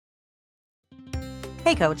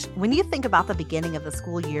Hey, Coach, when you think about the beginning of the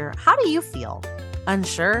school year, how do you feel?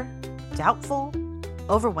 Unsure? Doubtful?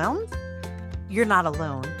 Overwhelmed? You're not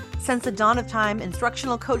alone. Since the dawn of time,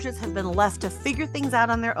 instructional coaches have been left to figure things out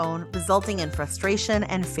on their own, resulting in frustration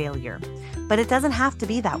and failure. But it doesn't have to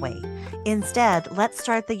be that way. Instead, let's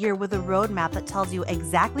start the year with a roadmap that tells you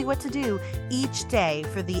exactly what to do each day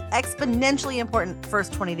for the exponentially important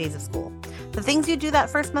first 20 days of school. The things you do that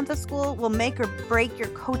first month of school will make or break your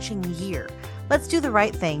coaching year. Let's do the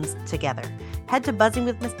right things together. Head to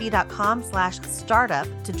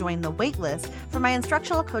buzzingwithmissb.com/startup to join the waitlist for my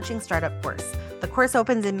instructional coaching startup course. The course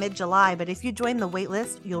opens in mid-July, but if you join the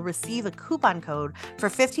waitlist, you'll receive a coupon code for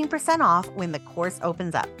 15% off when the course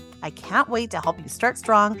opens up. I can't wait to help you start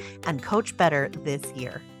strong and coach better this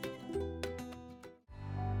year.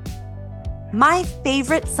 My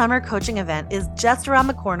favorite summer coaching event is just around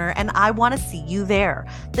the corner, and I want to see you there.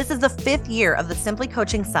 This is the 5th year of the Simply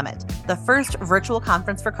Coaching Summit, the first virtual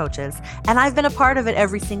conference for coaches, and I've been a part of it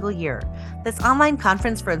every single year. This online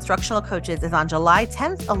conference for instructional coaches is on July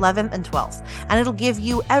 10th, 11th, and 12th, and it'll give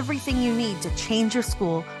you everything you need to change your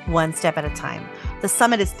school one step at a time. The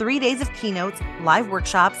summit is 3 days of keynotes, live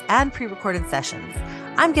workshops, and pre-recorded sessions.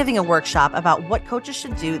 I'm giving a workshop about what coaches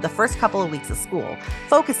should do the first couple of weeks of school,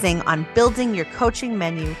 focusing on building your coaching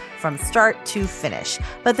menu from start to finish.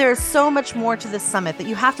 But there is so much more to this summit that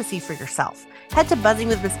you have to see for yourself. Head to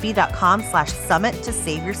buzzingwithmissb.com/summit to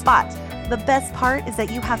save your spot. The best part is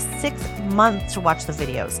that you have 6 months to watch the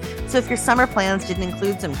videos. So if your summer plans didn't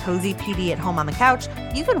include some cozy PD at home on the couch,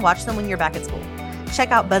 you can watch them when you're back at school.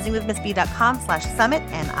 Check out buzzingwithmissb.com/summit,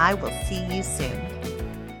 and I will see you soon.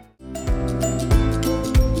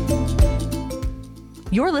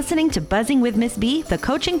 You're listening to Buzzing with Miss B, the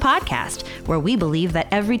coaching podcast, where we believe that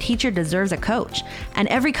every teacher deserves a coach, and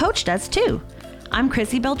every coach does too. I'm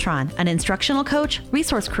Chrissy Beltran, an instructional coach,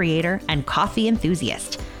 resource creator, and coffee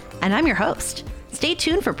enthusiast. And I'm your host. Stay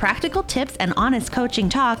tuned for practical tips and honest coaching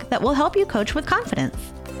talk that will help you coach with confidence.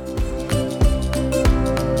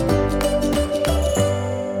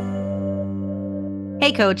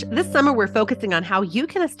 Hey, Coach, this summer we're focusing on how you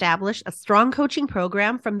can establish a strong coaching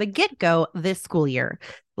program from the get-go this school year.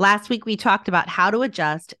 Last week, we talked about how to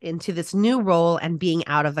adjust into this new role and being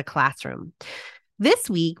out of the classroom. This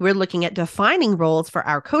week, we're looking at defining roles for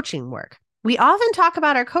our coaching work. We often talk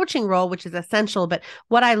about our coaching role, which is essential, but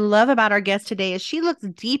what I love about our guest today is she looks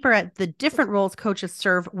deeper at the different roles coaches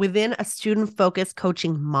serve within a student-focused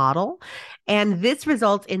coaching model, and this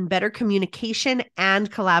results in better communication and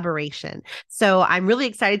collaboration. So I'm really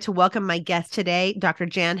excited to welcome my guest today, Dr.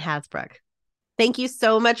 Jan Hasbrouck. Thank you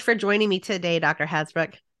so much for joining me today, Dr.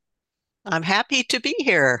 Hasbrouck. I'm happy to be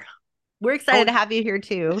here. We're excited to have you here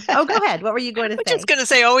too. Oh, go ahead. What were you going to say? I'm just going to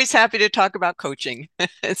say, always happy to talk about coaching.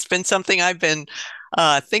 It's been something I've been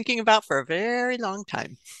thinking about for a very long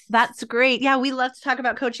time. That's great. Yeah, we love to talk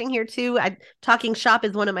about coaching here too. Talking shop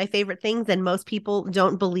is one of my favorite things, and most people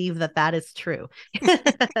don't believe that that is true.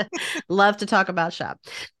 Love to talk about shop.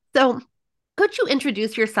 So could you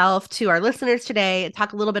introduce yourself to our listeners today and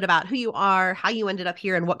talk a little bit about who you are, how you ended up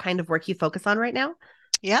here, and what kind of work you focus on right now?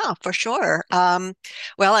 Yeah, for sure.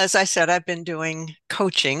 Well, as I said, I've been doing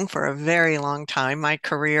coaching for a very long time. My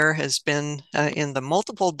career has been in the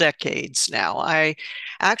multiple decades now. I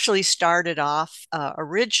actually started off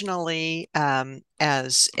originally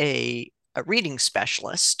as a reading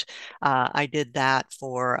specialist. I did that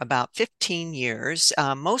for about 15 years,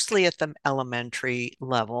 mostly at the elementary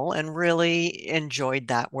level, and really enjoyed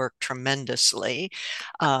that work tremendously.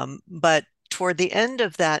 But toward the end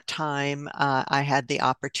of that time, I had the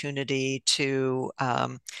opportunity to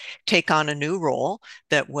take on a new role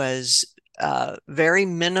that was very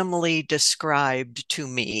minimally described to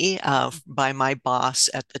me by my boss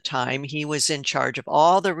at the time. He was in charge of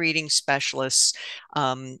all the reading specialists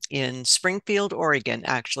in Springfield, Oregon,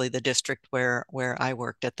 actually the district where I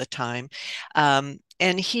worked at the time.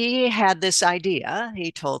 And he had this idea.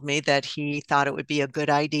 He told me that he thought it would be a good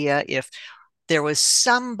idea if there was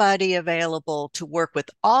somebody available to work with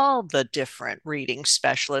all the different reading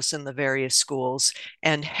specialists in the various schools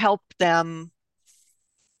and help them,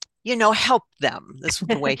 help them. This is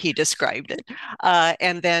the way he described it.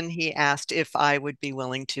 And then he asked if I would be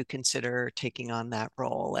willing to consider taking on that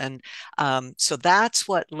role. And so that's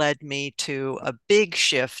what led me to a big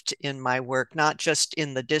shift in my work, not just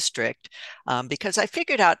in the district, because I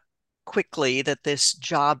figured out quickly that this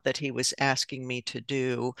job that he was asking me to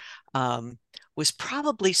do was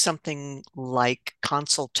probably something like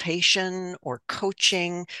consultation or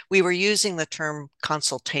coaching. We were using the term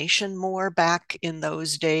consultation more back in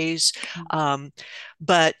those days. Um,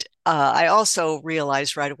 but I also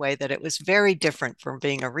realized right away that it was very different from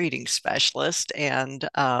being a reading specialist, and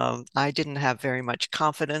I didn't have very much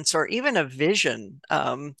confidence or even a vision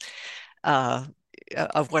uh,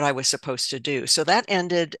 of what I was supposed to do. So that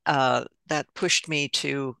ended, that pushed me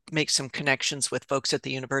to make some connections with folks at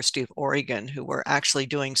the University of Oregon who were actually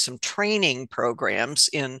doing some training programs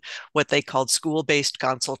in what they called school-based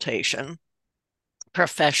consultation.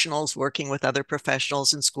 Professionals working with other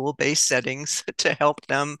professionals in school-based settings to help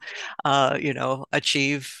them,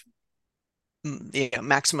 achieve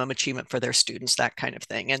maximum achievement for their students, that kind of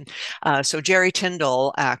thing. And so Jerry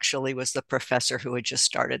Tyndall actually was the professor who had just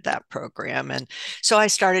started that program. And so I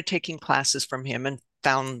started taking classes from him and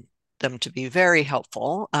found them to be very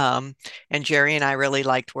helpful. And Jerry and I really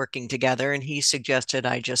liked working together, and he suggested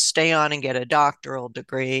I just stay on and get a doctoral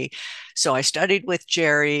degree. So I studied with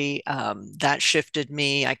Jerry. That shifted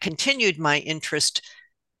me. I continued my interest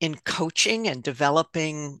in coaching and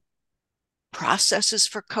developing processes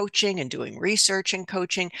for coaching and doing research in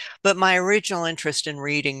coaching, but my original interest in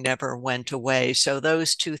reading never went away. So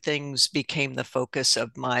those two things became the focus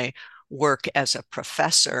of my work as a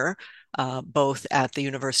professor, both at the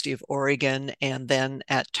University of Oregon and then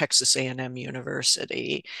at Texas A&M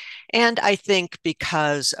University. And I think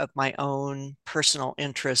because of my own personal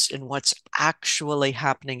interest in what's actually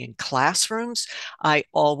happening in classrooms, I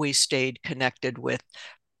always stayed connected with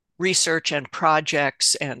research and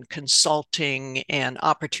projects and consulting and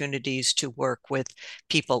opportunities to work with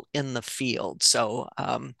people in the field. So,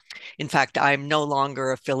 in fact, I'm no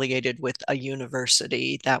longer affiliated with a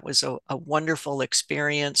university. That was a wonderful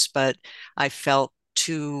experience, but I felt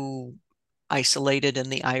too isolated in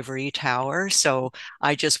the ivory tower. So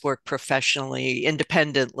I just work professionally,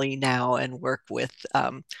 independently now, and work with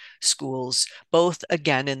schools, both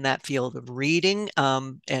again in that field of reading.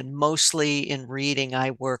 And mostly in reading,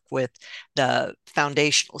 I work with the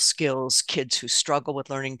foundational skills, kids who struggle with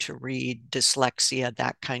learning to read, dyslexia,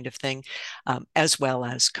 that kind of thing, as well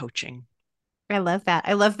as coaching. I love that.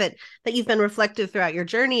 I love that you've been reflective throughout your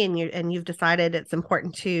journey, and you've decided it's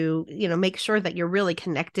important to, make sure that you're really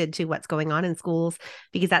connected to what's going on in schools,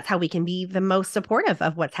 because that's how we can be the most supportive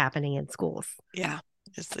of what's happening in schools. Yeah.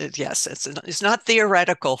 Yes, it's not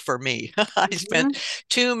theoretical for me. I spent Mhm.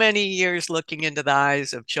 too many years looking into the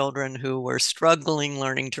eyes of children who were struggling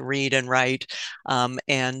learning to read and write,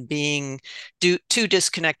 and being too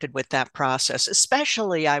disconnected with that process,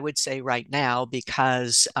 especially I would say right now,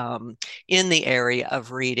 because in the area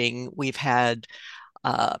of reading, we've had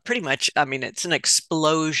pretty much, I mean, it's an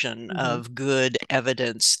explosion Mhm. of good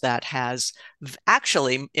evidence that has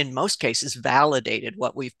actually, in most cases, validated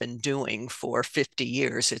what we've been doing for 50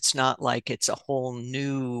 years. It's not like it's a whole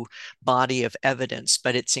new body of evidence,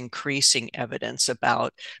 but it's increasing evidence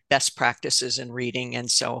about best practices in reading. And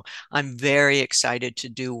so I'm very excited to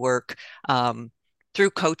do work.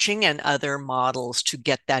 Through coaching and other models to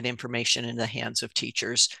get that information in the hands of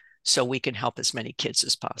teachers so we can help as many kids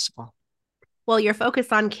as possible. Well, your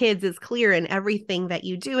focus on kids is clear in everything that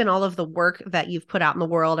you do, and all of the work that you've put out in the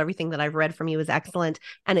world. Everything that I've read from you is excellent,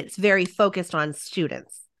 and it's very focused on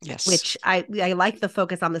students, Yes. which I like the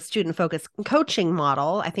focus on the student focused coaching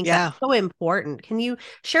model. I think that's Yeah. so important. Can you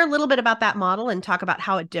share a little bit about that model and talk about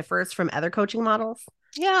how it differs from other coaching models?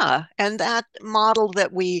 Yeah, and that model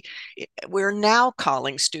that we're now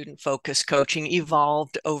calling student focused coaching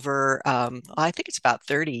evolved over I think it's about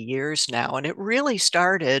 30 years now, and it really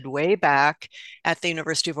started way back at the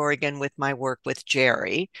University of Oregon with my work with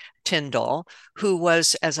Jerry Tyndall, who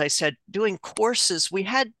was, as I said, doing courses. We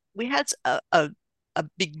had a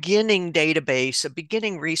beginning database, a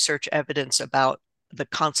beginning research evidence about the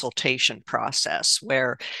consultation process,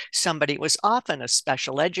 where somebody was often a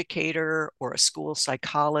special educator or a school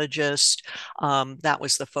psychologist. That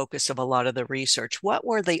was the focus of a lot of the research. What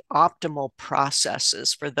were the optimal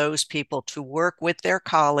processes for those people to work with their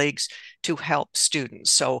colleagues to help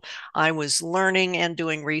students? So I was learning and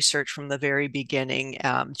doing research from the very beginning.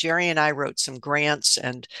 Jerry and I wrote some grants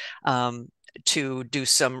and to do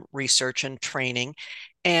some research and training.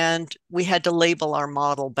 And we had to label our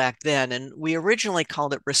model back then. And we originally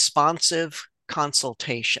called it responsive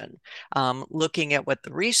consultation, looking at what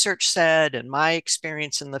the research said. And my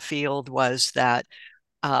experience in the field was that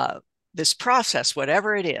this process,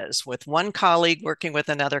 whatever it is, with one colleague working with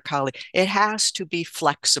another colleague, it has to be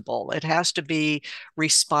flexible. It has to be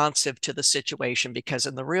responsive to the situation because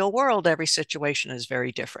in the real world, every situation is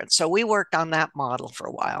very different. So we worked on that model for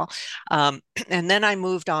a while. And then I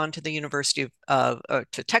moved on to the University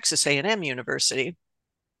to Texas A&M University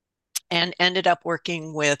and ended up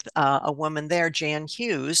working with a woman there, Jan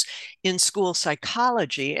Hughes, in school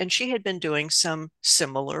psychology. And she had been doing some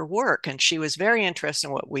similar work, and she was very interested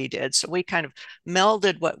in what we did. So we kind of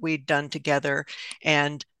melded what we'd done together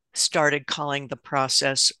and started calling the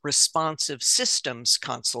process responsive systems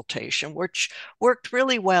consultation, which worked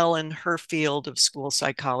really well in her field of school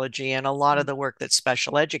psychology and a lot of the work that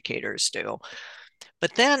special educators do.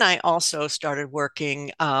 But then I also started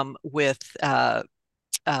working with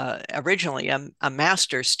originally a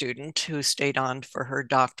master's student who stayed on for her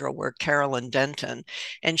doctoral work, Carolyn Denton.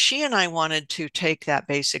 And she and I wanted to take that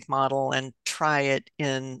basic model and try it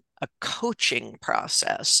in a coaching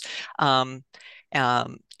process.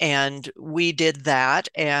 And we did that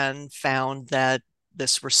and found that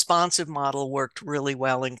this responsive model worked really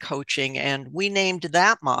well in coaching. And we named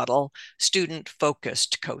that model student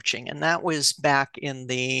focused coaching. And that was that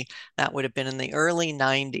would have been in the early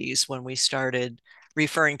 90s when we started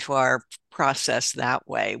referring to our process that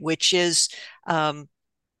way, which is, I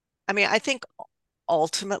think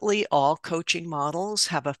ultimately all coaching models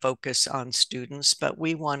have a focus on students, but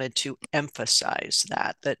we wanted to emphasize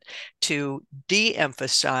that to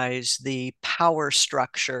de-emphasize the power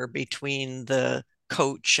structure between the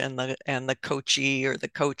coach and the coachee, or the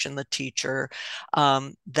coach and the teacher,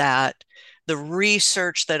 that the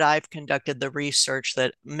research that I've conducted, the research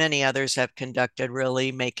that many others have conducted,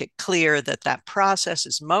 really make it clear that that process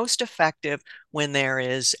is most effective when there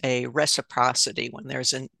is a reciprocity, when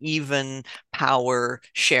there's an even power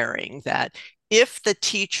sharing, that if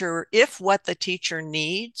what the teacher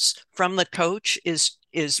needs from the coach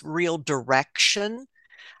is real direction,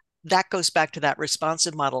 that goes back to that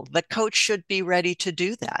responsive model. The coach should be ready to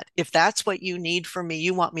do that. If that's what you need from me,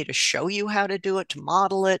 you want me to show you how to do it, to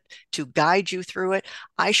model it, to guide you through it,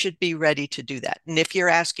 I should be ready to do that. And if you're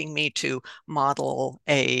asking me to model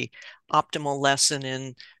a optimal lesson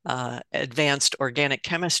in advanced organic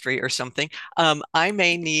chemistry or something, I'm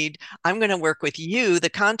going to work with you, the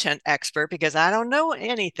content expert, because I don't know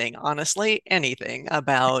anything, honestly, anything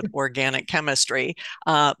about organic chemistry.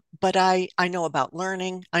 But I know about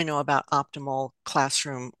learning. I know about optimal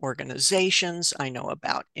classroom organizations. I know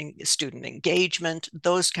about student engagement,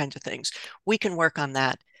 those kinds of things. We can work on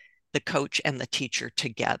that, the coach and the teacher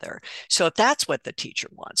together. So if that's what the teacher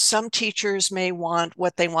wants, some teachers may want,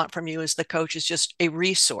 what they want from you as the coach is just a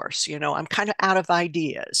resource. I'm kind of out of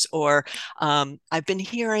ideas, or I've been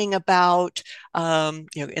hearing about, in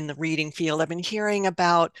the reading field, I've been hearing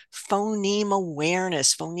about phonemic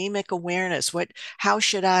awareness. How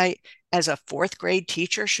should I, as a fourth grade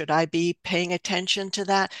teacher, should I be paying attention to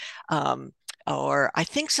that? Or I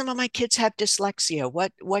think some of my kids have dyslexia.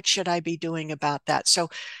 What should I be doing about that? So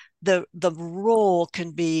the role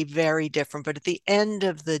can be very different, but at the end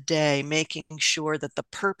of the day, making sure that the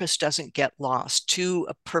purpose doesn't get lost. Two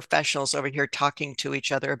professionals over here talking to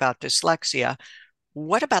each other about dyslexia.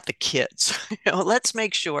 What about the kids? Let's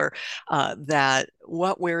make sure that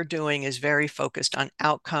what we're doing is very focused on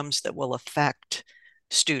outcomes that will affect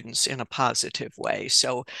students in a positive way.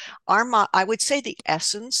 So I would say the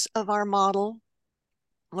essence of our model,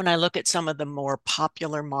 when I look at some of the more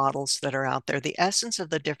popular models that are out there, the essence of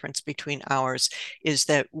the difference between ours is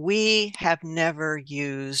that we have never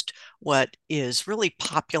used what is really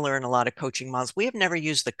popular in a lot of coaching models. We have never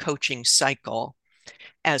used the coaching cycle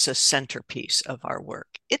as a centerpiece of our work.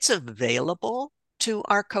 It's available to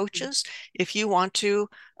our coaches. If you want to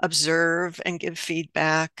observe and give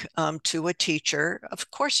feedback to a teacher,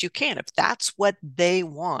 of course you can. If that's what they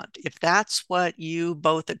want, if that's what you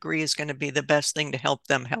both agree is going to be the best thing to help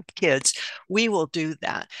them help kids, we will do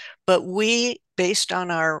that. But we, based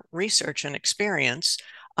on our research and experience,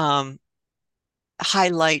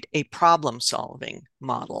 highlight a problem solving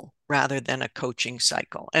model rather than a coaching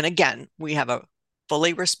cycle. And again, we have a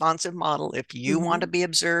fully responsive model. If you want to be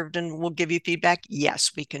observed and we'll give you feedback,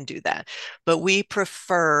 yes, we can do that. But we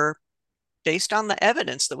prefer, based on the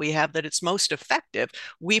evidence that we have that it's most effective,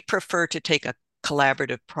 we prefer to take a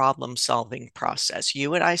collaborative problem solving process.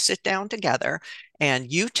 You and I sit down together and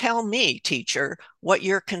you tell me, teacher, what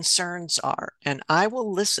your concerns are, and I will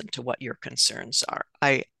listen to what your concerns are.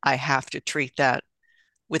 I have to treat that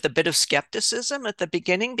with a bit of skepticism at the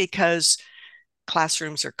beginning, because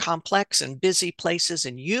classrooms are complex and busy places,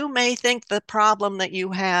 and you may think the problem that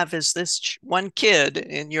you have is this one kid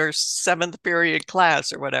in your seventh period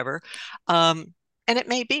class or whatever. And it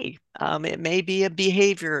may be a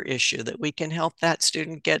behavior issue that we can help that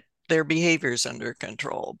student get their behaviors under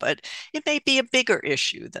control, but it may be a bigger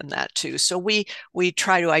issue than that too. So we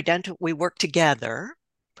try to identify, we work together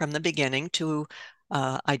from the beginning to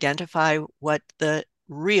identify what the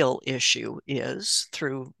real issue is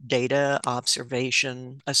through data,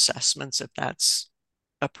 observation, assessments, if that's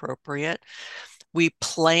appropriate. We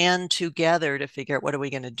plan together to figure out what are we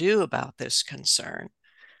going to do about this concern.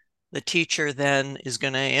 The teacher then is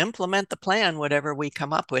going to implement the plan, whatever we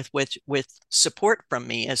come up with support from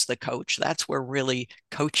me as the coach. That's where really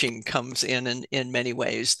coaching comes in many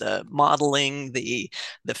ways. The modeling, the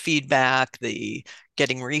feedback, the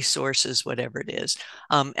getting resources, whatever it is.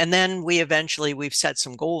 And then we've set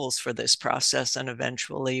some goals for this process, and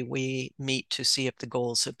eventually we meet to see if the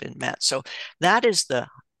goals have been met. So that is the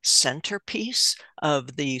centerpiece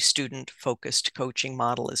of the student-focused coaching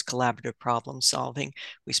model, is collaborative problem solving.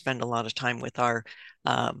 We spend a lot of time with our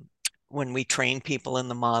when we train people in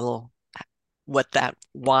the model, why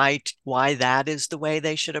that is the way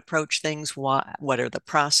they should approach things, what are the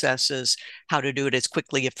processes, how to do it as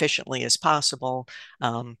quickly, efficiently as possible,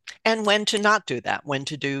 and when to not do that, when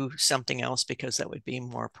to do something else because that would be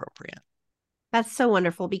more appropriate. That's so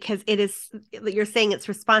wonderful because it is, you're saying it's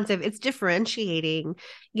responsive, it's differentiating,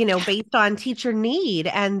 based on teacher need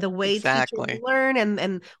and the way teachers Exactly. learn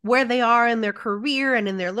and where they are in their career and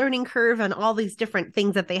in their learning curve and all these different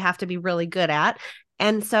things that they have to be really good at.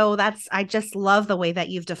 And so I just love the way that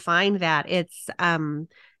you've defined that. It's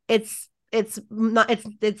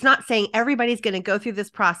not saying everybody's going to go through this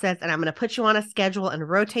process and I'm going to put you on a schedule and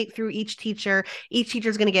rotate through each teacher. Each teacher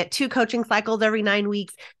is going to get 2 coaching cycles every 9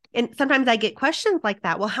 weeks. And sometimes I get questions like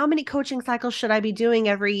that. Well, how many coaching cycles should I be doing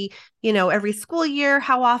every school year?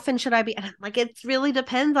 How often should I be? And I'm like, it really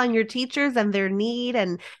depends on your teachers and their need.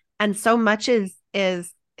 And so much is I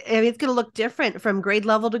mean, it's going to look different from grade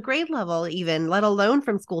level to grade level, even let alone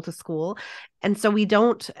from school to school. And so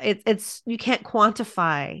it's you can't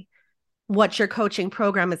quantify what your coaching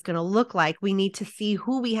program is going to look like. We need to see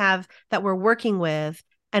who we have that we're working with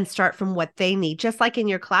and start from what they need. Just like in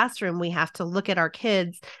your classroom, we have to look at our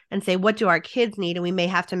kids and say, what do our kids need? And we may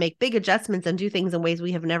have to make big adjustments and do things in ways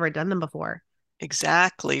we have never done them before.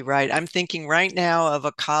 Exactly right. I'm thinking right now of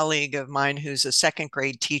a colleague of mine who's a second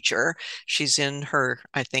grade teacher. She's in her,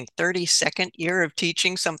 I think, 32nd year of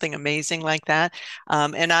teaching, something amazing like that.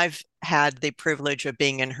 And I've had the privilege of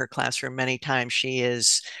being in her classroom many times.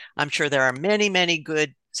 I'm sure there are many, many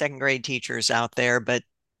good second grade teachers out there, but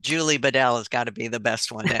Julie Bedell has got to be the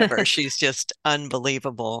best one ever. She's just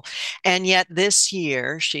unbelievable. And yet this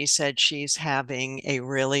year, she said she's having a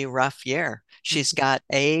really rough year. She's got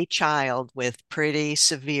a child with pretty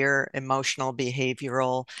severe emotional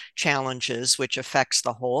behavioral challenges, which affects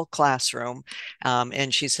the whole classroom.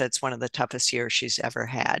 And she said it's one of the toughest years she's ever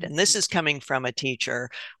had. And this is coming from a teacher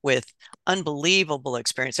with unbelievable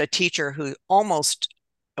experience, a teacher who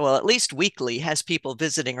at least weekly has people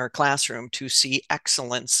visiting her classroom to see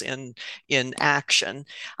excellence in action.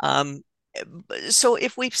 So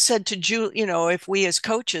if we've said to Julie, if we as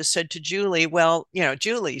coaches said to Julie, well,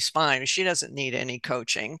 Julie's fine, she doesn't need any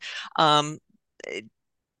coaching. Um,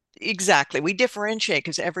 Exactly. We differentiate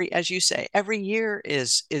because as you say, every year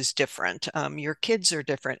is different. Your kids are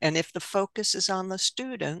different. And if the focus is on the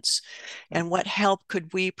students Yeah. and what help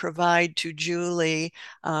could we provide to Julie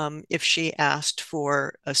if she asked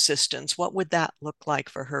for assistance, what would that look like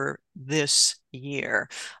for her this year?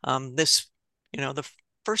 The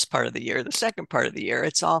first part of the year, the second part of the year,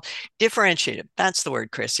 it's all differentiated. That's the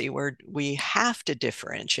word, Chrissy. We have to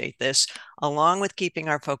differentiate this along with keeping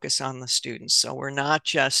our focus on the students. So we're not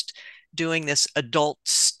just doing this adult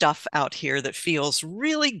stuff out here that feels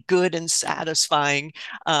really good and satisfying,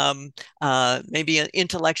 maybe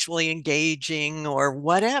intellectually engaging or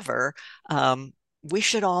whatever. We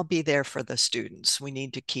should all be there for the students. We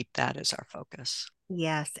need to keep that as our focus.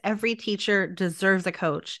 Yes, every teacher deserves a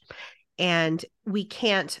coach. And we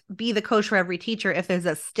can't be the coach for every teacher if there's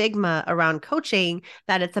a stigma around coaching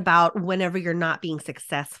that it's about whenever you're not being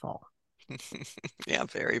successful. Yeah,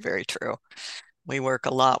 very, very true. We work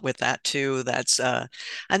a lot with that too. That's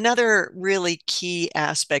another really key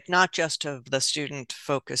aspect, not just of the student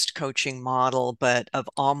focused coaching model, but of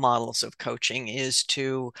all models of coaching, is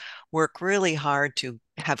to work really hard to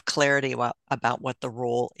have clarity about what the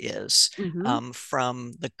role is. Mm-hmm.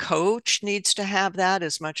 From the coach needs to have that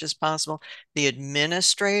as much as possible. The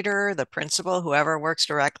administrator, the principal, whoever works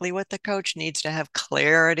directly with the coach needs to have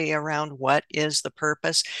clarity around what is the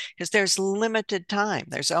purpose, because there's limited time.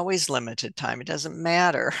 There's always limited time. It doesn't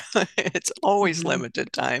matter. It's always Mm-hmm.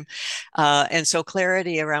 limited time. And so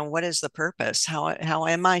clarity around what is the purpose? How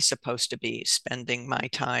am I supposed to be spending my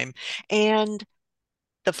time? And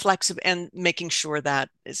the flexible and making sure that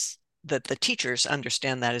the teachers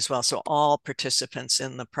understand that as well. So all participants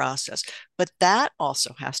in the process, but that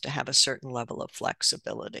also has to have a certain level of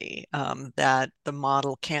flexibility, that the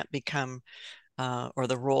model can't become or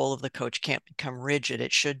the role of the coach can't become rigid.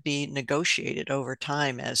 It should be negotiated over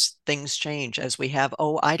time as things change, as we have,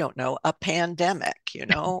 oh, I don't know, a pandemic,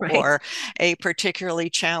 Right. or a particularly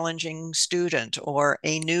challenging student or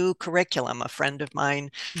a new curriculum. A friend of mine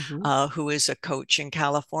Mm-hmm. who is a coach in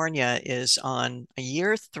California is on a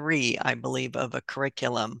year three, I believe, of a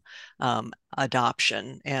curriculum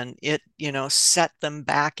adoption. And it, set them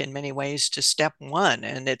back in many ways to step one.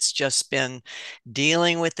 And it's just been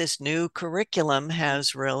dealing with this new curriculum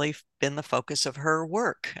has really been the focus of her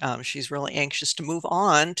work. She's really anxious to move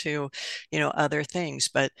on to, other things,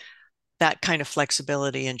 but that kind of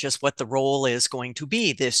flexibility and just what the role is going to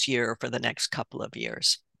be this year for the next couple of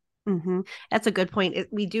years. Mm-hmm. That's a good point.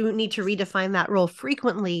 We do need to redefine that role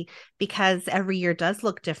frequently because every year does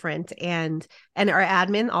look different, and our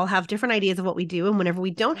admin all have different ideas of what we do. And whenever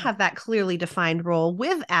we don't Yeah. have that clearly defined role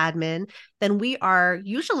with admin, then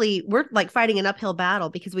we're like fighting an uphill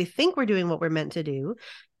battle because we think we're doing what we're meant to do.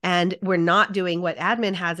 And we're not doing what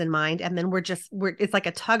admin has in mind. And then it's like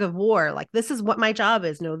a tug of war. Like, this is what my job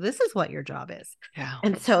is. No, this is what your job is. Yeah.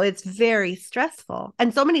 And so it's very stressful.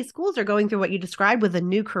 And so many schools are going through what you described with a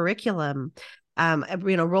new curriculum,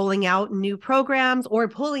 rolling out new programs or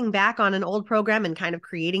pulling back on an old program and kind of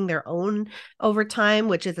creating their own over time,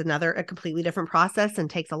 which is a completely different process and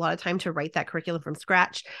takes a lot of time to write that curriculum from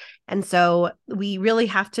scratch. And so we really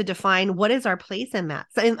have to define what is our place in that.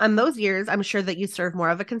 So in those years, I'm sure that you serve more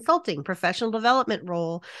of a consulting, professional development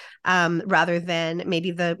role, rather than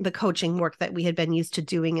maybe the coaching work that we had been used to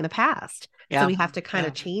doing in the past. So Yeah. we have to kind Yeah.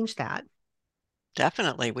 of change that.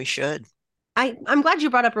 Definitely. We should. I'm glad you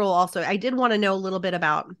brought up role also. I did want to know a little bit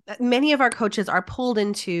about many of our coaches are pulled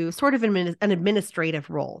into sort of an administrative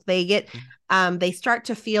role. They start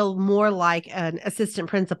to feel more like an assistant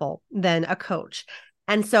principal than a coach.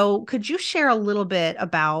 And so could you share a little bit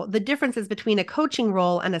about the differences between a coaching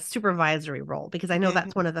role and a supervisory role? Because I know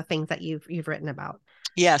that's Mhm. one of the things that you've written about.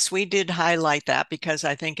 Yes, we did highlight that because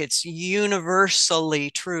I think it's universally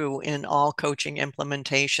true in all coaching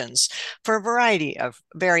implementations for a variety of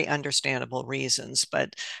very understandable reasons.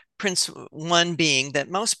 But one being that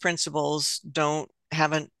most principals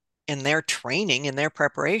haven't in their training, in their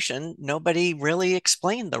preparation, nobody really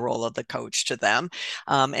explained the role of the coach to them.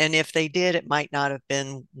 And if they did, it might not have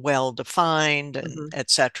been well defined and Mm-hmm. et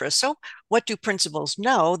cetera. So what do principals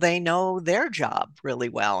know? They know their job really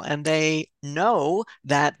well, and they know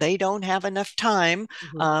that they don't have enough time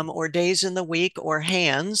Mm-hmm. or days in the week or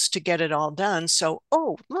hands to get it all done. So,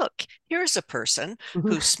 oh, look, here's a person who's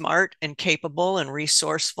Mm-hmm. smart and capable and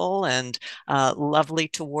resourceful and lovely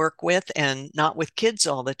to work with and not with kids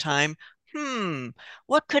all the time.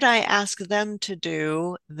 What could I ask them to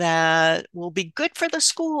do that will be good for the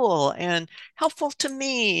school and helpful to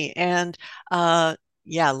me? And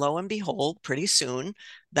yeah, lo and behold, pretty soon,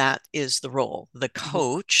 that is the role. The Mm-hmm.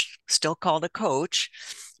 coach, still called a coach,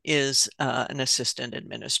 is an assistant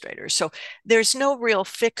administrator. So there's no real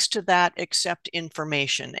fix to that except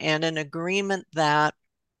information and an agreement that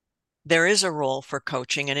there is a role for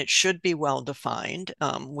coaching and it should be well defined.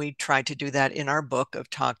 We try to do that in our book of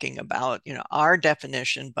talking about, our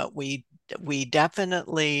definition, but we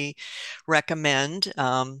definitely recommend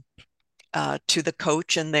to the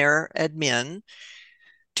coach and their admin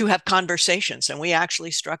to have conversations, and we actually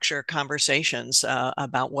structure conversations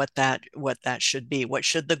about what that should be, what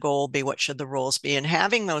should the goal be, what should the roles be, and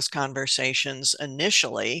having those conversations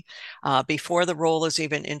initially before the role is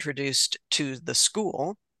even introduced to the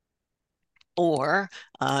school, or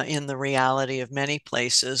in the reality of many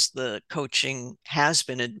places, the coaching has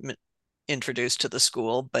been introduced to the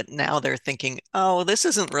school, but now they're thinking, oh, this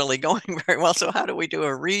isn't really going very well. So how do we do a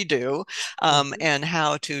redo Mm-hmm. and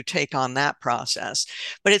how to take on that process?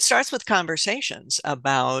 But it starts with conversations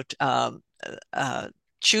about uh,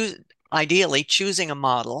 choose, ideally choosing a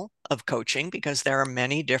model of coaching because there are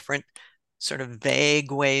many different sort of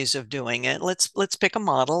vague ways of doing it. Let's pick a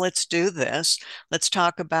model. Let's do this. Let's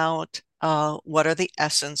talk about what are the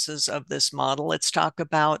essences of this model. Let's talk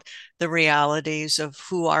about the realities of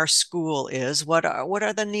who our school is. What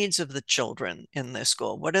are the needs of the children in this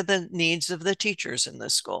school? What are the needs of the teachers in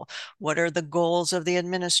this school? What are the goals of the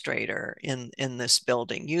administrator in this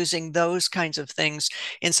building? Using those kinds of things,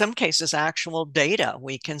 in some cases, actual data.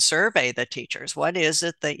 We can survey the teachers. What is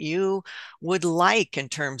it that you would like in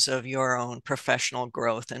terms of your own professional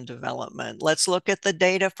growth and development? Let's look at the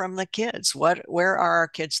data from the kids. Where are our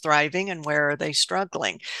kids thriving and where are they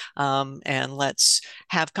struggling? And let's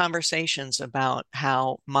have conversations about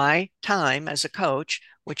how my time as a coach,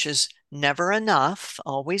 which is never enough,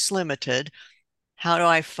 always limited, how do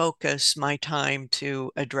I focus my time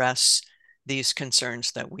to address these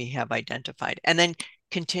concerns that we have identified? And then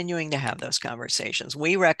continuing to have those conversations.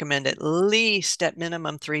 We recommend at least at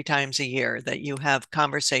minimum 3 times a year that you have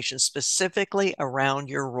conversations specifically around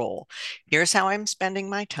your role. Here's how I'm spending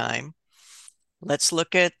my time. Let's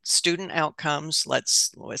look at student outcomes.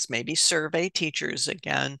 Let's maybe survey teachers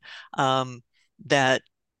again, that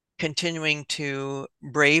continuing to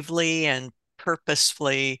bravely and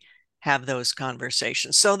purposefully have those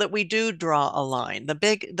conversations so that we do draw a line. The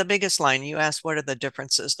biggest line, you asked, what are the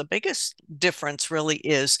differences? The biggest difference really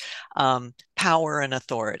is power and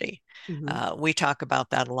authority. Mm-hmm. We talk about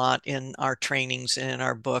that a lot in our trainings and in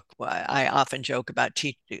our book. I often joke about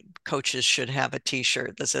coaches should have a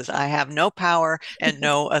t-shirt that says, I have no power and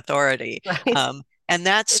no authority. Right. And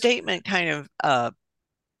that statement kind of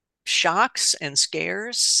shocks and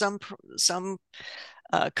scares some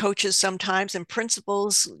coaches sometimes, and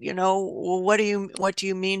principals. Well, what do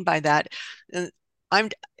you mean by that? And I'm,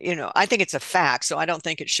 I think it's a fact, so I don't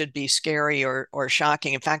think it should be scary or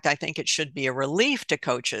shocking. In fact, I think it should be a relief to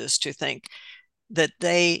coaches to think that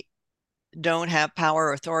they don't have power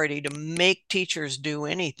or authority to make teachers do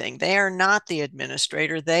anything. They are not the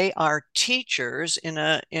administrator. They are teachers in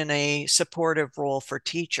a supportive role for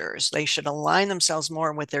teachers. They should align themselves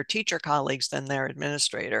more with their teacher colleagues than their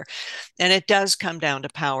administrator. And it does come down to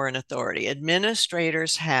power and authority.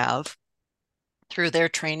 Administrators have, through their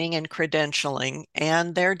training and credentialing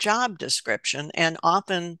and their job description and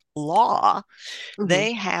often law, Mm-hmm.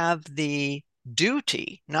 they have the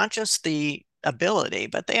duty, not just the ability,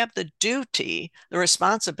 but they have the duty, the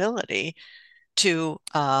responsibility to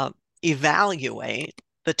evaluate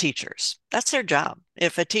the teachers. That's their job.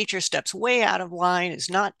 If a teacher steps way out of line,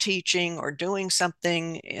 is not teaching or doing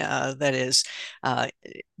something that is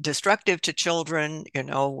destructive to children,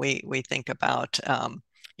 we think about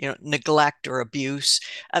neglect or abuse.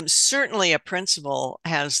 Certainly, a principal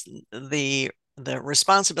has the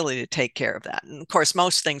responsibility to take care of that. And of course,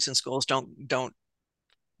 most things in schools don't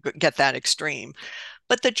get that extreme.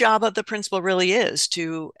 But the job of the principal really is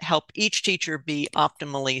to help each teacher be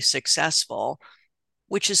optimally successful,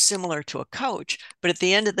 which is similar to a coach. But at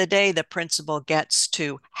the end of the day, the principal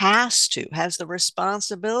has the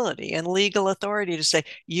responsibility and legal authority to say,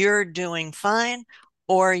 you're doing fine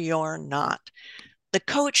or you're not. The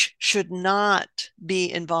coach should not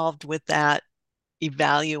be involved with that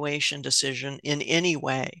evaluation decision in any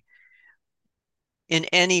way. In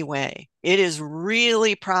any way. It is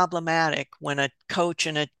really problematic when a coach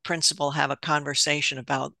and a principal have a conversation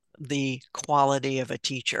about the quality of a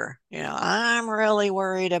teacher. I'm really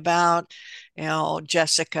worried about,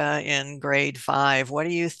 Jessica in grade 5. What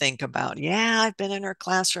do you think about? Yeah, I've been in her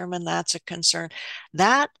classroom and that's a concern.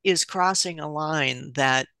 That is crossing a line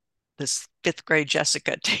that this fifth grade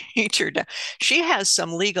Jessica teacher, she has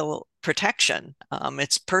some legal protection.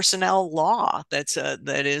 It's personnel law that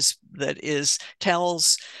is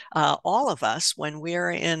tells all of us when we're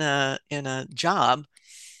in a job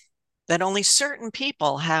that only certain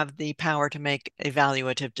people have the power to make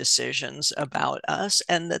evaluative decisions about us,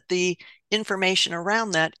 and that the information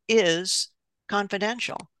around that is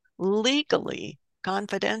confidential, legally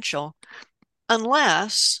confidential,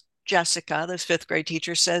 unless Jessica, this fifth grade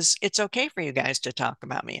teacher, says it's okay for you guys to talk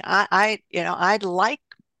about me. I'd like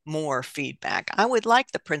more feedback. I would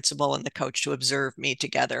like the principal and the coach to observe me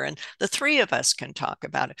together, and the three of us can talk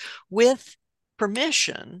about it with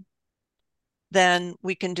permission. Then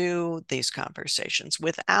we can do these conversations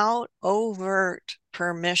without overt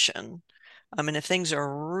permission. I mean, if things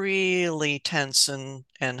are really tense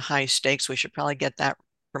and high stakes, we should probably get that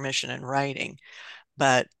permission in writing.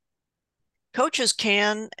 But coaches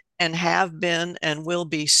can and have been and will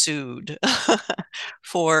be sued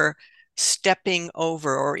for stepping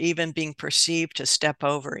over or even being perceived to step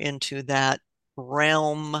over into that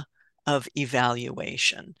realm of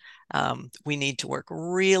evaluation. We need to work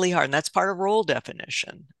really hard, and that's part of role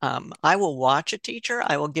definition. I will watch a teacher,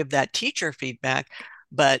 I will give that teacher feedback,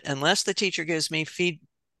 but unless the teacher gives me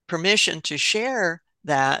permission to share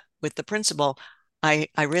that with the principal, I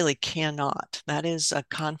really cannot. That is a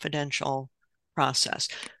confidential process.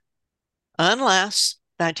 Unless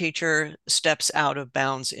that teacher steps out of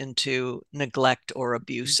bounds into neglect or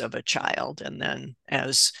abuse of a child. And then,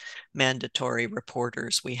 as mandatory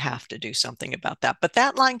reporters, we have to do something about that. But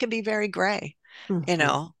that line can be very gray. You Mhm.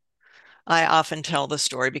 know, I often tell the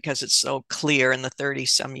story because it's so clear in the 30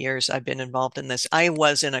 some years I've been involved in this. I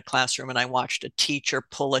was in a classroom and I watched a teacher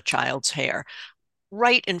pull a child's hair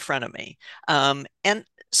right in front of me. And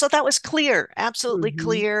so that was clear, absolutely Mhm.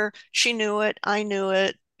 clear. She knew it. I knew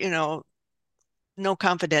it. No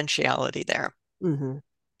confidentiality there. Mhm.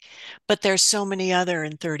 But there's so many other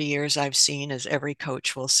in 30 years I've seen, as every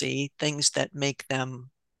coach will see, things that make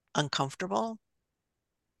them uncomfortable,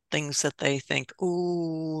 things that they think,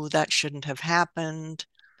 ooh, that shouldn't have happened.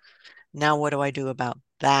 Now, what do I do about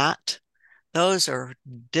that? Those are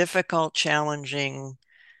difficult, challenging,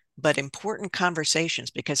 but important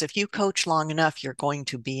conversations because if you coach long enough, you're going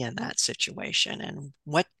to be in that situation. And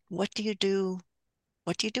what do you do?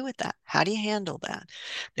 What do you do with that? How do you handle that?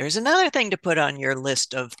 There's another thing to put on your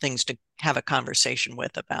list of things to have a conversation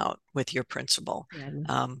with your principal.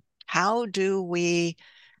 Yeah. How do we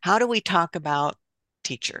talk about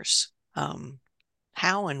teachers?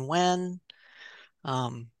 How and when,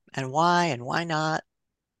 and why not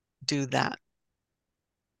do that?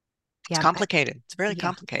 It's Yeah. complicated. It's really Yeah.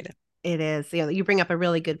 complicated. It is. You bring up a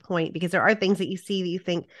really good point because there are things that you see that you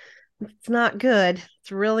think it's not good.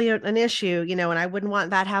 It's really an issue, and I wouldn't want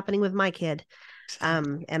that happening with my kid.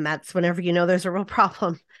 Exactly. And that's whenever there's a real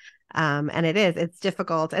problem. And it's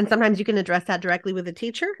difficult. And sometimes you can address that directly with the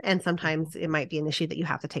teacher, and Mhm. sometimes it might be an issue that you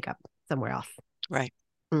have to take up somewhere else. Right.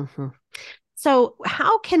 Mm-hmm. So,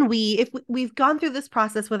 how can we, if we've gone through this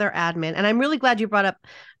process with our admin, and I'm really glad you brought up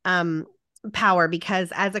um, power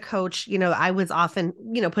because as a coach, I was often,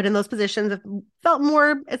 put in those positions, felt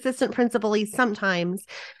more assistant principally sometimes.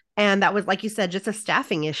 And that was, like you said, just a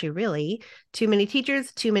staffing issue, really. Too many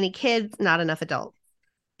teachers, too many kids, not enough adults.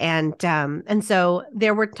 And so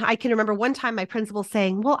I can remember one time my principal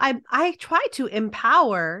saying, "Well, I try to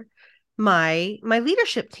empower my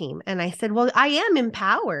leadership team," and I said, "Well, I am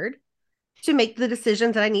empowered to make the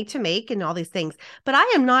decisions that I need to make and all these things. But I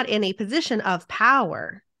am not in a position of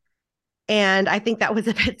power." And I think that was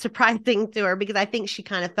a bit surprising to her because I think she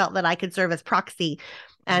kind of felt that I could serve as proxy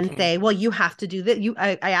and Hmm. say, well, you have to do that.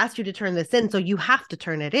 I asked you to turn this in, so you have to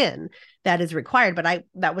turn it in. That is required. But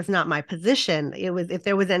that was not my position. It was, if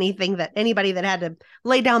there was anything that anybody that had to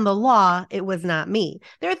lay down the law, it was not me.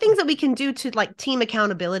 There are things that we can do to like team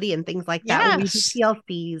accountability and things like that when we do Yes.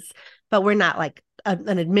 PLCs, but we're not like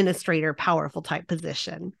an administrator powerful type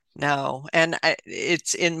position. No, and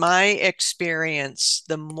it's in my experience,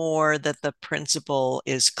 the more that the principal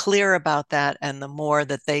is clear about that, and the more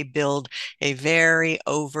that they build a very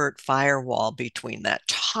overt firewall between that,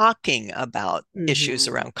 talking about issues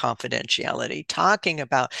Mm-hmm. around confidentiality, talking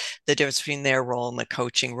about the difference between their role and the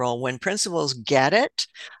coaching role. When principals get it,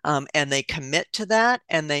 and they commit to that,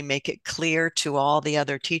 and they make it clear to all the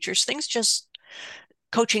other teachers, things just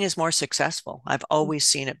coaching is more successful. I've always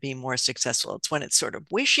seen it be more successful. It's when it's sort of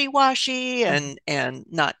wishy-washy and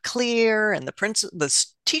not clear, and the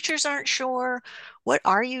teachers aren't sure. What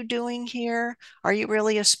are you doing here? Are you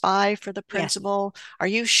really a spy for the Yes. principal? Are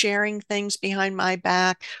you sharing things behind my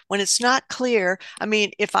back? When it's not clear, I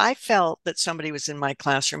mean, if I felt that somebody was in my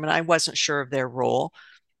classroom and I wasn't sure of their role,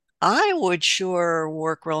 I would sure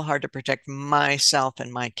work real hard to protect myself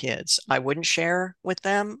and my kids. I wouldn't share with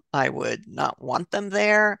them. I would not want them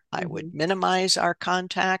there. I would Mm-hmm. minimize our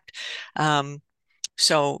contact. Um,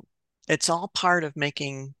 so it's all part of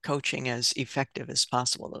making coaching as effective as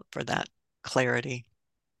possible for that clarity.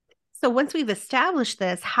 So once we've established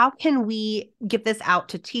this, how can we get this out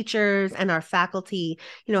to teachers and our faculty?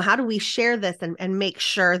 How do we share this and make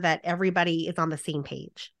sure that everybody is on the same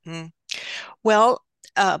page? Hmm. Well,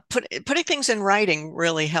 putting things in writing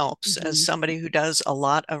really helps. As Mm-hmm. somebody who does a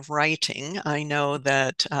lot of writing, I know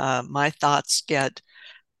that my thoughts get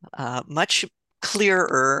much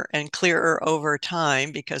clearer and clearer over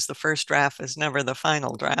time because the first draft is never the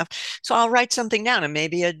final draft. So I'll write something down, and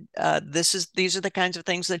maybe these are the kinds of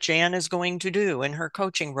things that Jan is going to do in her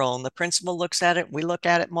coaching role, and the principal looks at it. We look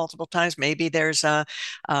at it multiple times. Maybe there's a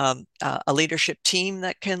leadership team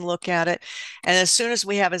that can look at it, and as soon as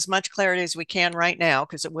we have as much clarity as we can right now,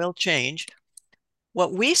 because it will change,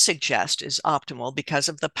 what we suggest is optimal because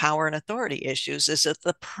of the power and authority issues is that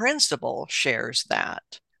the principal shares that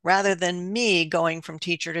rather than me going from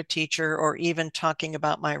teacher to teacher or even talking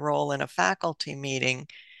about my role in a faculty meeting.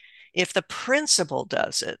 If the principal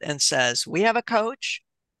does it and says, we have a coach,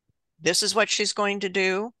 this is what she's going to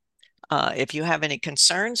do. If you have any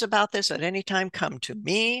concerns about this at any time, come to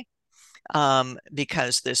me,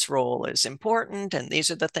 because this role is important, and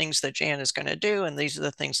these are the things that Jan is going to do, and these are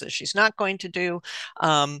the things that she's not going to do.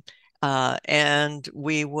 Um, and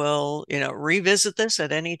we will, revisit this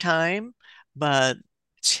at any time, but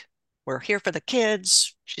we're here for the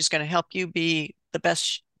kids. She's going to help you be the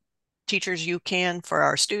best teachers you can for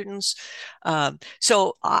our students.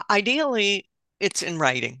 So ideally, it's in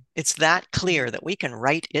writing. It's that clear that we can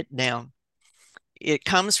write it down. It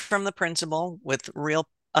comes from the principal with real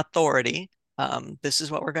authority. This is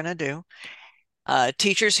what we're going to do.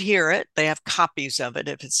 Teachers hear it. They have copies of it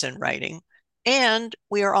if it's in writing. And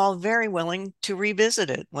we are all very willing to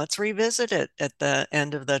revisit it. Let's revisit it at the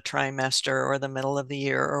end of the trimester or the middle of the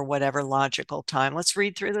year or whatever logical time. Let's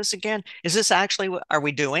read through this again. Is this actually, are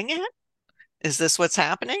we doing it? Is this what's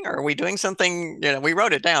happening? Or are we doing something, we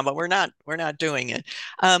wrote it down, but we're not doing it.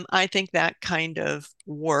 I think that kind of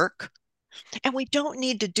work, and we don't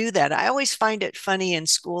need to do that. I always find it funny in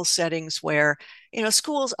school settings where,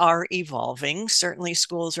 schools are evolving. Certainly,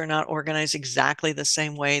 schools are not organized exactly the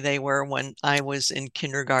same way they were when I was in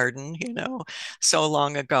kindergarten, so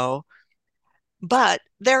long ago. But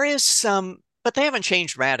but they haven't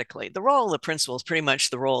changed radically. The role of the principal is pretty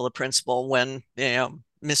much the role of the principal when,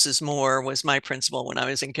 Mrs. Moore was my principal when I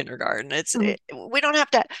was in kindergarten. We don't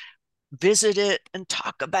have to visit it and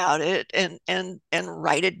talk about it and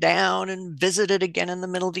write it down and visit it again in the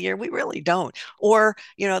middle of the year. We really don't. Or,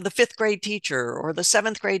 the fifth grade teacher or the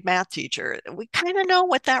seventh grade math teacher, we kind of know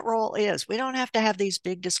what that role is. We don't have to have these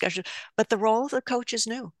big discussions, but the role of the coach is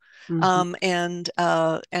new. Mm-hmm.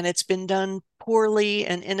 And it's been done poorly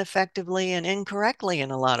and ineffectively and incorrectly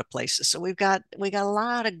in a lot of places. So we got a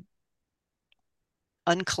lot of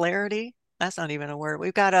unclarity. That's not even a word.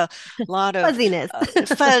 We've got a lot of Fuzziness.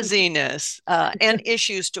 fuzziness and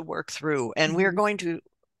issues to work through. And we're Mhm. going to,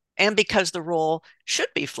 and because the role should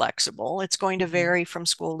be flexible, it's going to Mhm. vary from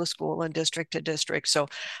school to school and district to district. So,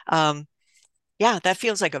 yeah, that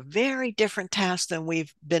feels like a very different task than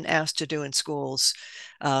we've been asked to do in schools,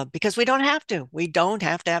 because we don't have to. We don't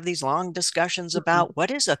have to have these long discussions Mhm. about what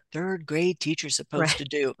is a third grade teacher supposed Right. to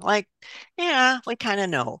do. Like, yeah, we kind of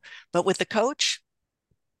know. But with the coach,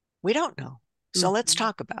 we don't know. So let's Mhm.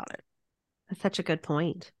 talk about it. That's such a good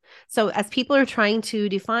point. So, as people are trying to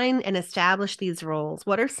define and establish these roles,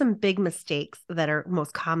 what are some big mistakes that are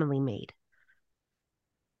most commonly made?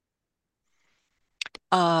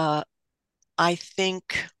 Uh, I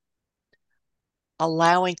think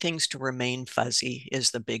allowing things to remain fuzzy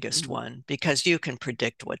is the biggest Mhm. one, because you can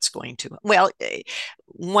predict what's going to, well,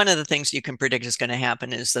 one of the things you can predict is going to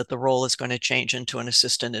happen is that the role is going to change into an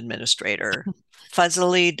assistant administrator.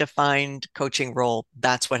 Fuzzily defined coaching role,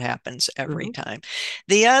 that's what happens every Mhm. time.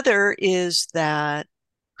 The other is that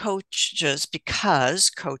coaches,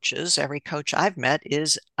 because coaches, every coach I've met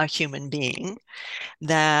is a human being,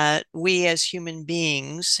 that we as human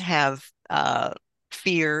beings have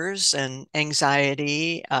fears and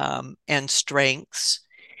anxiety, and strengths.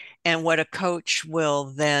 And what a coach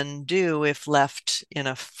will then do, if left in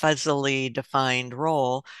a fuzzily defined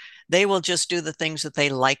role, they will just do the things that they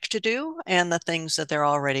like to do and the things that they're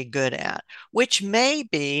already good at, which may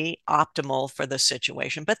be optimal for the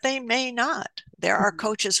situation, but they may not. There are Mhm.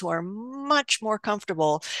 coaches who are much more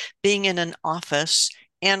comfortable being in an office,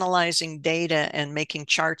 analyzing data and making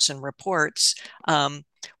charts and reports,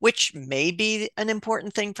 which may be an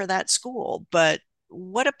important thing for that school. But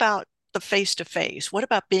what about the face to face? What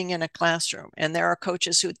about being in a classroom? And there are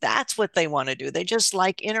coaches who that's what they want to do. They just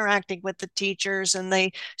like interacting with the teachers and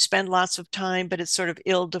they spend lots of time, but it's sort of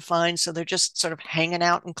ill defined. So they're just sort of hanging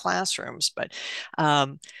out in classrooms. But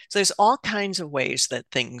so there's all kinds of ways that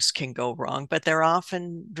things can go wrong, but they're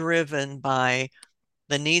often driven by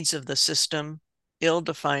the needs of the system, ill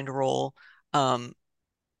defined role. Um,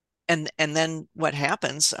 and then what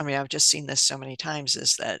happens, I mean, I've just seen this so many times,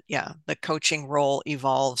 is that, yeah, the coaching role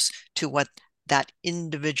evolves to what that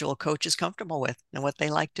individual coach is comfortable with and what they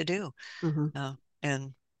like to do, Mhm.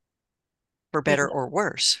 and for They better or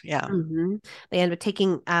worse. Yeah. Mhm. They end up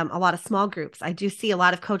taking a lot of small groups. I do see a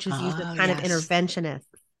lot of coaches use this Oh, kind of yes, interventionist.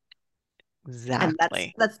 And that's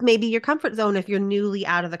exactly. that's maybe your comfort zone if you're newly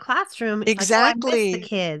out of the classroom. It's like, oh, I miss the Exactly.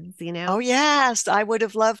 kids, you Oh, know? yes, I would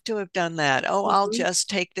have loved to have done that. Oh, I'll Mhm. just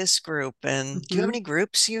take this group. And do you have Mhm. any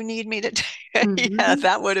groups you need me to take? Yeah, Mhm.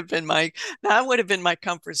 that would have been my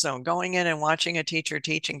comfort zone. Going in and watching a teacher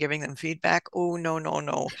teach and giving them feedback. Oh, no, no,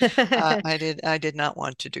 no. I did not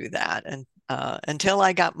want to do that. And until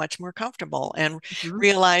I got much more comfortable and Mhm.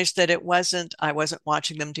 realized that I wasn't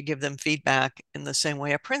watching them to give them feedback in the same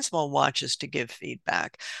way a principal watches to give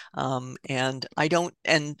feedback. And I don't,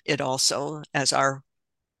 and it also, as our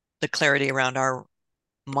the clarity around our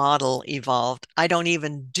model evolved. I don't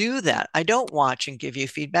even do that. I don't watch and give you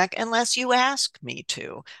feedback unless you ask me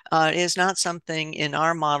to. It is not something in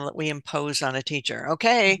our model that we impose on a teacher.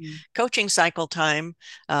 Okay, Mhm. coaching cycle time.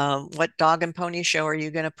 What dog and pony show are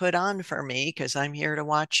you going to put on for me? Because I'm here to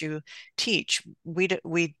watch you teach. We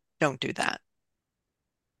don't do that.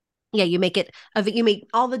 Yeah, you make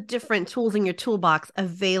all the different tools in your toolbox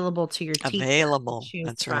available to your teacher to Available. choose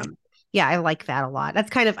That's right. from. Yeah, I like that a lot. That's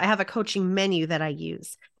kind of I have a coaching menu that I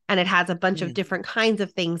use, and it has a bunch of Mm. different kinds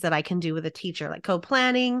of things that I can do with a teacher, like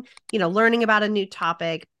co-planning, learning about a new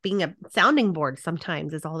topic, being a sounding board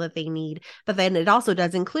sometimes is all that they need. But then it also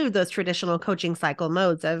does include those traditional coaching cycle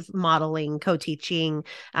modes of modeling, co-teaching,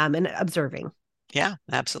 and observing. Yeah,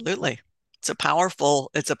 absolutely. It's a powerful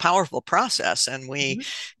process, and we Mhm.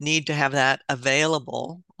 need to have that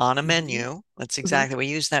available on a Mhm. menu. That's Mhm. exactly, we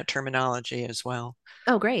use that terminology as well.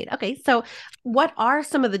 Oh, great. Okay. So, what are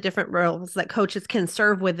some of the different roles that coaches can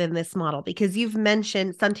serve within this model? Because you've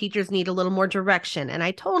mentioned some teachers need a little more direction, and I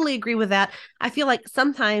totally agree with that. I feel like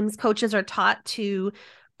sometimes coaches are taught to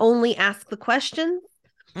only ask the question.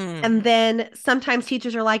 Mm. And then sometimes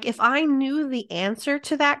teachers are like, if I knew the answer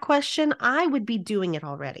to that question, I would be doing it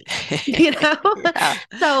already. You know? Yeah,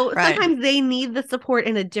 So right. sometimes they need the support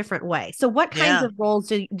in a different way. So, what kinds Yeah. of roles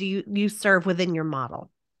do you serve within your model?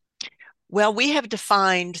 Well, we have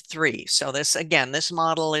defined three. So this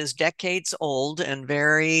model is decades old and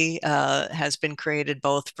has been created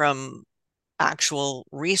both from actual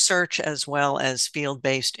research as well as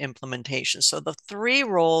field-based implementation. So the three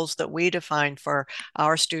roles that we define for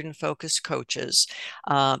our student-focused coaches,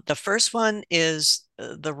 the first one is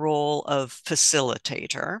the role of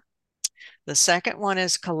facilitator. The second one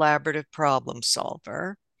is collaborative problem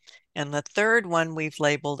solver. And the third one we've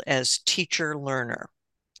labeled as teacher learner.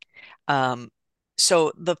 Um,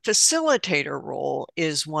 so the facilitator role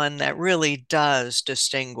is one that really does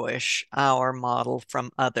distinguish our model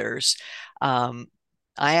from others. Um,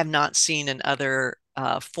 I have not seen in other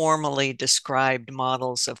formally described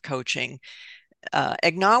models of coaching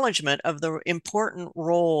acknowledgement of the important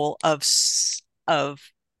role of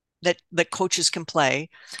that coaches can play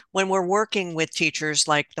when we're working with teachers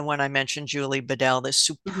like the one I mentioned, Julie Bedell, this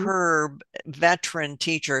Mhm. superb veteran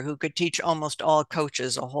teacher who could teach almost all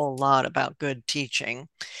coaches a whole lot about good teaching.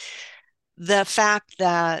 The fact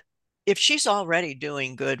that if she's already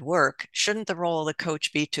doing good work, shouldn't the role of the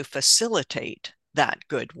coach be to facilitate that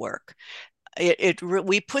good work?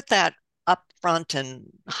 We put that up front and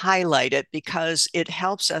highlight it because it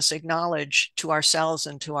helps us acknowledge to ourselves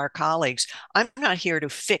and to our colleagues, I'm not here to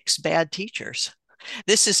fix bad teachers.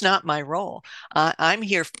 This is not my role. I'm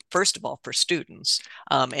here, first of all, for students,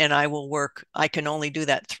 and I can only do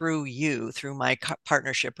that through you, through my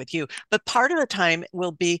partnership with you. But part of the time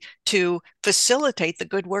will be to facilitate the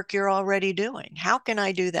good work you're already doing. How can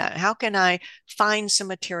I do that? How can I find some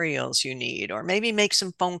materials you need, or maybe make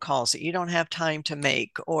some phone calls that you don't have time to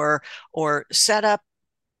make, or set up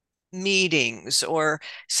meetings or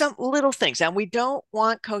some little things. And we don't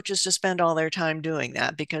want coaches to spend all their time doing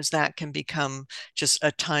that because that can become just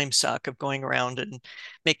a time suck of going around and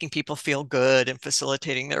making people feel good and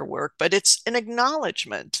facilitating their work. But it's an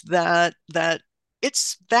acknowledgement that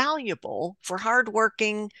it's valuable for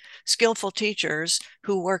hardworking, skillful teachers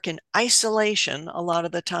who work in isolation a lot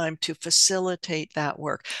of the time to facilitate that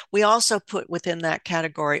work. We also put within that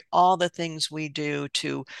category all the things we do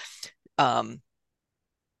um,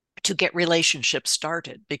 to get relationships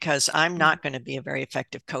started because I'm not going to be a very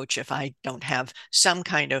effective coach if I don't have some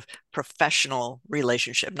kind of professional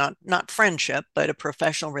relationship, not friendship, but a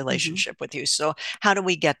professional Mhm. relationship with you. So how do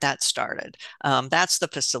we get that started? That's the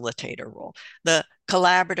facilitator role. The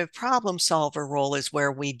collaborative problem solver role is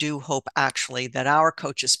where we do hope actually that our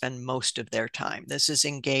coaches spend most of their time. This is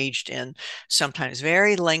engaged in sometimes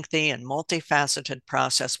very lengthy and multifaceted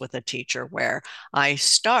process with a teacher where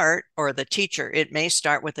it may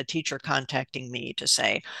start with the teacher contacting me to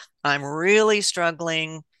say, I'm really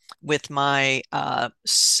struggling with I'm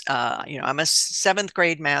a seventh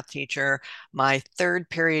grade math teacher. My third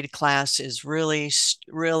period class is really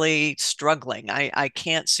struggling. I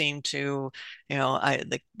can't seem to,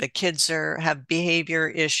 the kids have behavior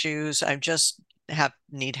issues. I just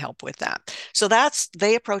need help with that. So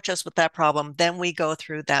they approach us with that problem. Then we go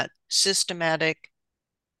through that systematic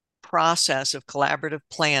process of collaborative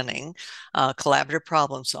planning, collaborative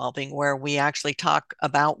problem solving, where we actually talk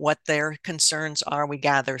about what their concerns are. We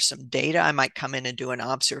gather some data. I might come in and do an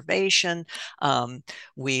observation.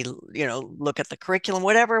 We, look at the curriculum,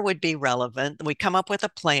 whatever would be relevant. We come up with a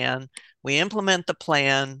plan. We implement the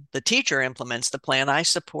plan. The teacher implements the plan. I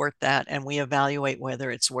support that, and we evaluate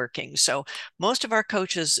whether it's working. So most of our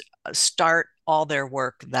coaches start all their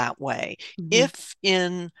work that way. If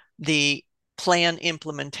in the plan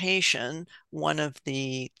implementation, one of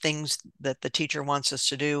the things that the teacher wants us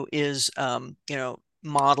to do is,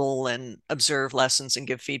 model and observe lessons and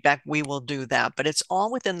give feedback, we will do that. But it's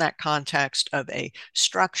all within that context of a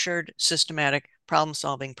structured, systematic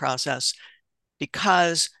problem-solving process,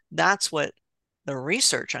 because that's what the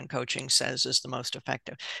research on coaching says is the most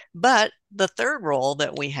effective. But the third role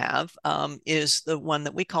that we have is the one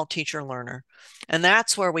that we call teacher learner. And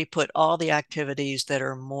that's where we put all the activities that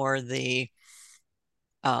are more the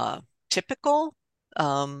typical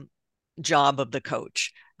job of the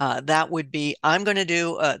coach. That would be, I'm going to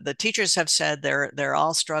do, the teachers have said they're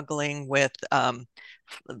all struggling with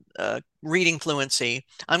reading fluency.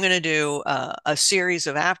 I'm going to do a series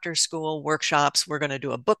of after school workshops. We're going to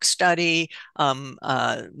do a book study.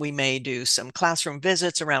 We may do some classroom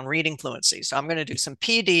visits around reading fluency. So I'm going to do some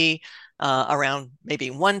PD around maybe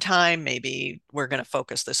one time. Maybe we're going to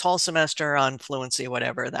focus this whole semester on fluency,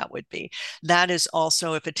 whatever that would be. That is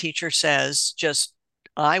also if a teacher says, just,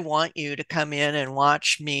 I want you to come in and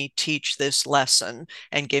watch me teach this lesson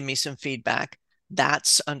and give me some feedback.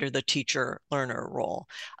 That's under the teacher learner role.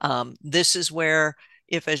 This is where,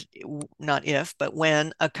 but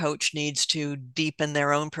when a coach needs to deepen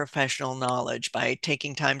their own professional knowledge by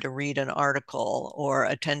taking time to read an article or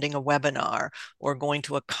attending a webinar or going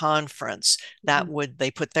to a conference,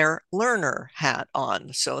 they put their learner hat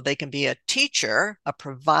on. So they can be a teacher, a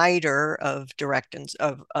provider of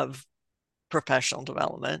of professional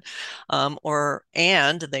development,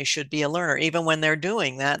 and they should be a learner. Even when they're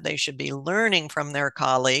doing that, they should be learning from their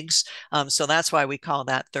colleagues. So that's why we call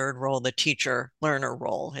that third role the teacher learner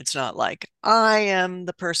role. It's not like, I am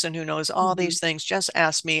the person who knows all these things, just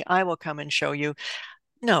ask me, I will come and show you.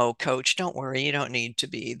 No, coach, don't worry. You don't need to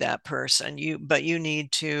be that person. But you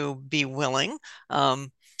need to be willing. You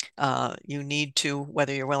need to,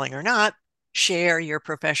 whether you're willing or not, share your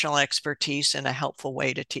professional expertise in a helpful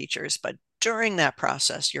way to teachers. But during that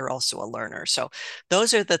process, you're also a learner. So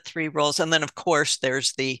those are the three roles. And then, of course,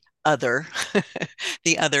 there's the other,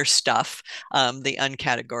 the other stuff, the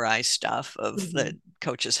uncategorized stuff that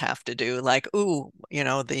coaches have to do, like,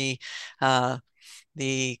 the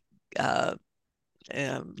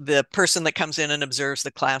the person that comes in and observes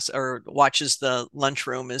the class or watches the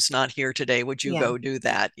lunchroom is not here today. Would you go do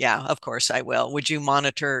that? Yeah, of course I will. Would you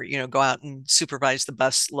monitor, go out and supervise the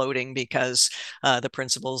bus loading because the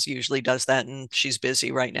principal's usually does that and she's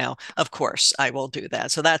busy right now? Of course I will do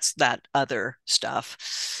that. So that's that other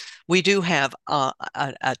stuff. We do have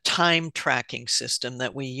a time tracking system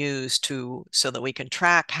that we use so that we can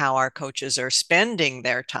track how our coaches are spending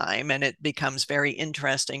their time. And it becomes very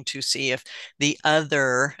interesting to see if the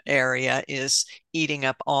other area is eating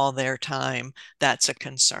up all their time. That's a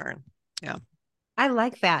concern. Yeah. I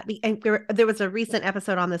like that. And there was a recent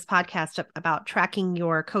episode on this podcast about tracking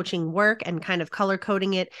your coaching work and kind of color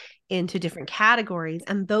coding it into different categories.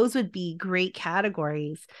 And those would be great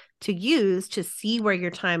categories to use to see where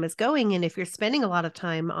your time is going. And if you're spending a lot of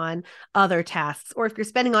time on other tasks, or if you're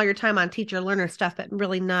spending all your time on teacher learner stuff, but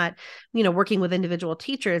really not, working with individual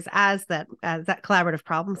teachers as that collaborative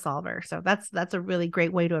problem solver. So that's a really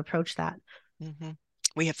great way to approach that. Mm-hmm.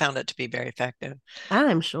 We have found it to be very effective.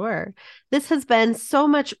 I'm sure. This has been so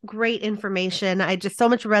much great information. I just so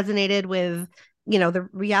much resonated with, the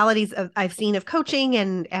realities I've seen of coaching,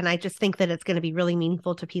 and I just think that it's going to be really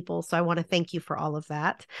meaningful to people. So I want to thank you for all of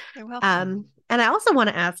that. You're welcome. And I also want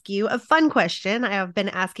to ask you a fun question. I have been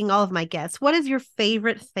asking all of my guests, what is your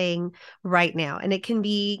favorite thing right now? And it can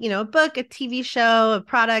be, a book, a TV show, a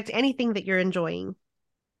product, anything that you're enjoying.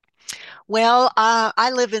 Well,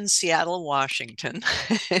 I live in Seattle, Washington,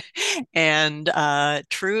 and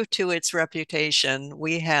true to its reputation,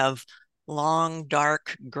 we have long,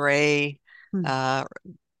 dark, gray,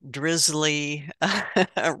 drizzly,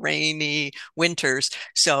 rainy winters.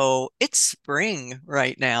 So it's spring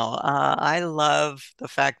right now. I love the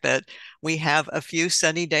fact that we have a few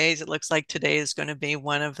sunny days. It looks like today is going to be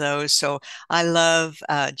one of those. So I love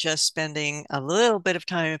just spending a little bit of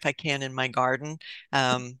time, if I can, in my garden.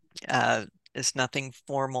 It's nothing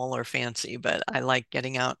formal or fancy, but I like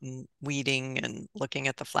getting out and weeding and looking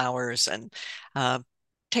at the flowers and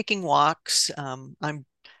taking walks. I'm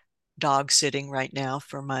dog sitting right now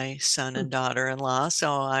for my son and daughter-in-law.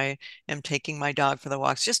 So I am taking my dog for the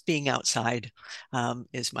walks. Just being outside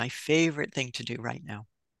is my favorite thing to do right now.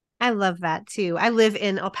 I love that too. I live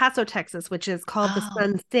in El Paso, Texas, which is called the Oh,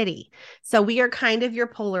 Sun City. So we are kind of your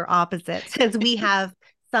polar opposites as we have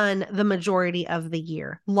sun the majority of the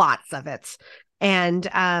year, lots of it. And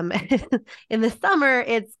in the summer,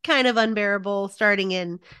 it's kind of unbearable starting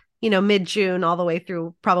in, mid-June all the way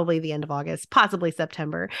through probably the end of August, possibly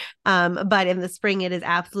September. But in the spring, it is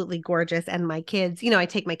absolutely gorgeous. And my kids, I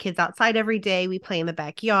take my kids outside every day. We play in the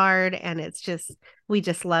backyard, and it's just, we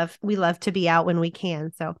love to be out when we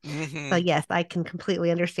can. So mhm. yes, I can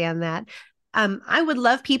completely understand that. I would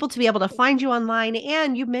love people to be able to find you online,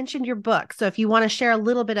 and you mentioned your book. So if you want to share a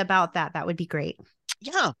little bit about that, that would be great.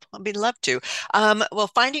 Yeah, I'd be love to. Well,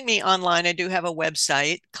 finding me online, I do have a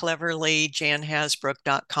website,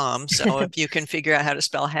 cleverlyjanhasbrouck.com. So if you can figure out how to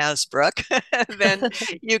spell Hasbrouck, then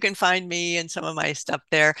you can find me and some of my stuff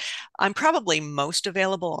there. I'm probably most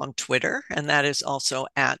available on Twitter, and that is also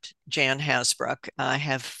at Jan Hasbrouck. I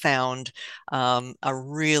have found a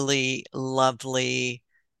really lovely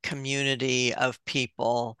community of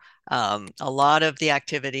people. A lot of the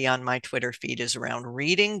activity on my Twitter feed is around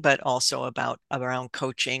reading, but also around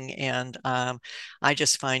coaching. And I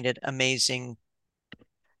just find it amazing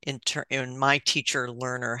in my teacher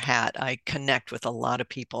learner hat. I connect with a lot of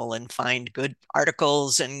people and find good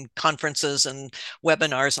articles and conferences and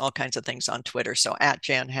webinars, all kinds of things on Twitter. So at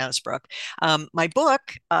Jan Hasbrouck. My book,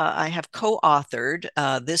 I have co-authored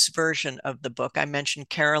this version of the book. I mentioned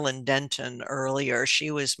Carolyn Denton earlier. She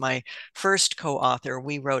was my first co-author.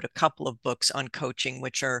 We wrote a couple of books on coaching,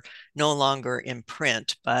 which are no longer in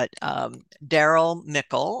print, but Daryl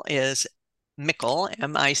Mickle is Mickle,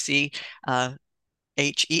 M-I-C,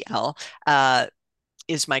 H-E-L,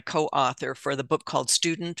 is my co-author for the book called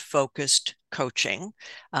Student Focused Coaching.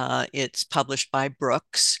 It's published by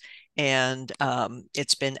Brooks, and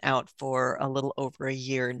it's been out for a little over a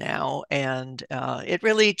year now. And it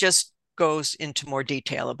really just goes into more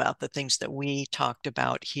detail about the things that we talked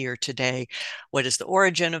about here today. What is the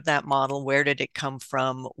origin of that model? Where did it come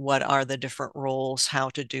from? What are the different roles? How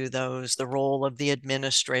to do those? The role of the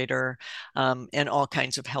administrator, and all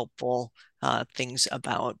kinds of helpful things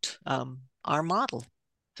about our model.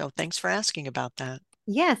 So thanks for asking about that.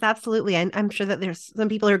 Yes, absolutely. I'm sure that there's some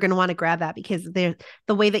people who are going to want to grab that because the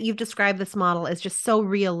way that you've described this model is just so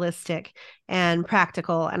realistic and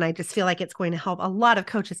practical. And I just feel like it's going to help a lot of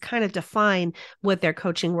coaches kind of define what their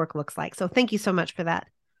coaching work looks like. So thank you so much for that.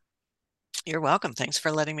 You're welcome. Thanks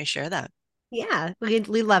for letting me share that. Yeah,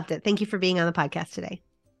 we loved it. Thank you for being on the podcast today.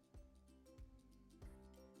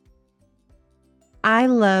 I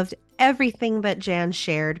loved everything that Jan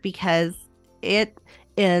shared because it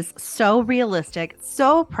is so realistic,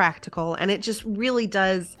 so practical, and it just really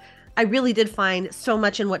does. I really did find so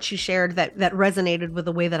much in what she shared that resonated with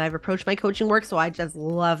the way that I've approached my coaching work. So I just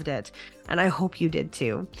loved it. And I hope you did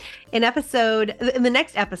too. In the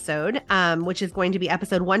next episode, which is going to be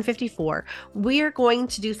episode 154, we are going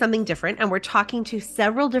to do something different. And we're talking to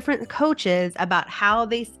several different coaches about how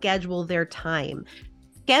they schedule their time.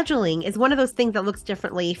 Scheduling is one of those things that looks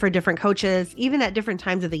differently for different coaches, even at different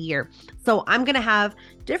times of the year. So I'm going to have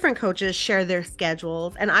different coaches share their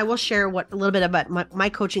schedules, and I will share a little bit about my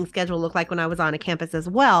coaching schedule looked like when I was on a campus as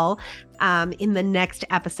well in the next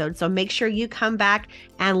episode. So make sure you come back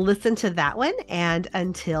and listen to that one. And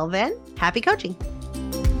until then, happy coaching.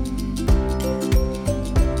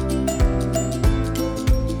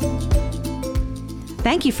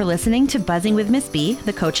 Thank you for listening to Buzzing with Miss B,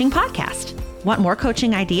 the coaching podcast. Want more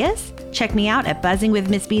coaching ideas? Check me out at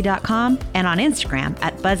buzzingwithmissb.com and on Instagram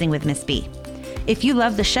at buzzingwithmissb. If you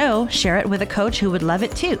love the show, share it with a coach who would love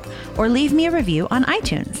it too, or leave me a review on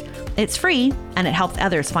iTunes. It's free and it helps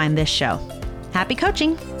others find this show. Happy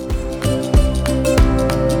coaching!